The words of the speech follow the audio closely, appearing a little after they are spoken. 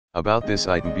About this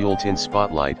item: built-in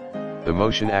spotlight. The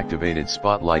motion-activated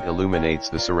spotlight illuminates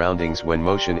the surroundings when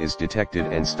motion is detected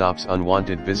and stops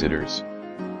unwanted visitors.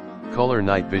 Color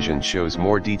night vision shows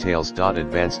more details.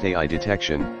 Advanced AI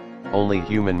detection. Only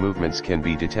human movements can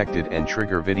be detected and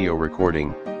trigger video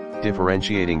recording,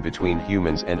 differentiating between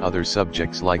humans and other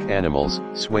subjects like animals,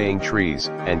 swaying trees,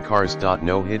 and cars.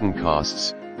 No hidden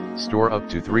costs. Store up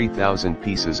to 3,000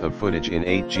 pieces of footage in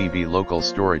 8 GB local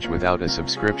storage without a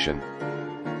subscription.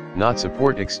 Not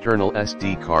support external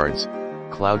SD cards.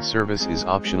 Cloud service is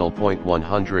optional.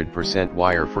 100%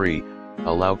 wire-free.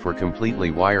 Allow for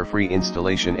completely wire-free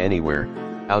installation anywhere,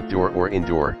 outdoor or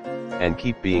indoor, and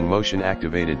keep being motion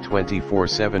activated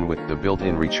 24/7 with the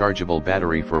built-in rechargeable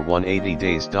battery for 180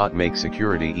 days. Make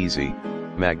security easy.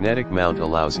 Magnetic mount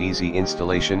allows easy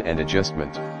installation and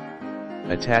adjustment.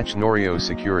 Attach Noorio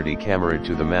security camera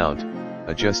to the mount,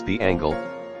 adjust the angle,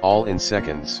 all in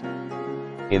seconds.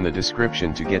 In the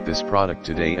description to get this product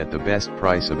today at the best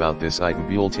price. About this item: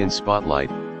 built-in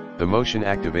spotlight. The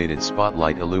motion-activated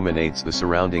spotlight illuminates the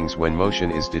surroundings when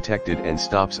motion is detected and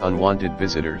stops unwanted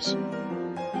visitors.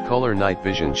 Color night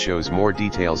vision shows more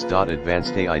details.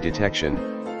 Advanced AI detection.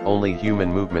 Only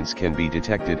human movements can be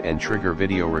detected and trigger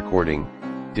video recording,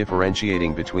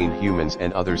 differentiating between humans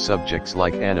and other subjects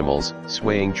like animals,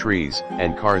 swaying trees,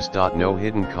 and cars. No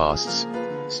hidden costs.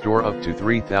 Store up to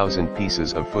 3,000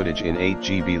 pieces of footage in 8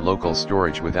 GB local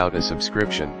storage without a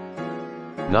subscription.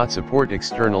 Not support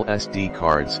external SD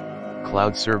cards.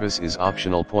 Cloud service is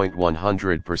optional.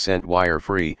 100%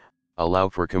 wire-free. Allow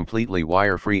for completely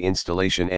wire-free installation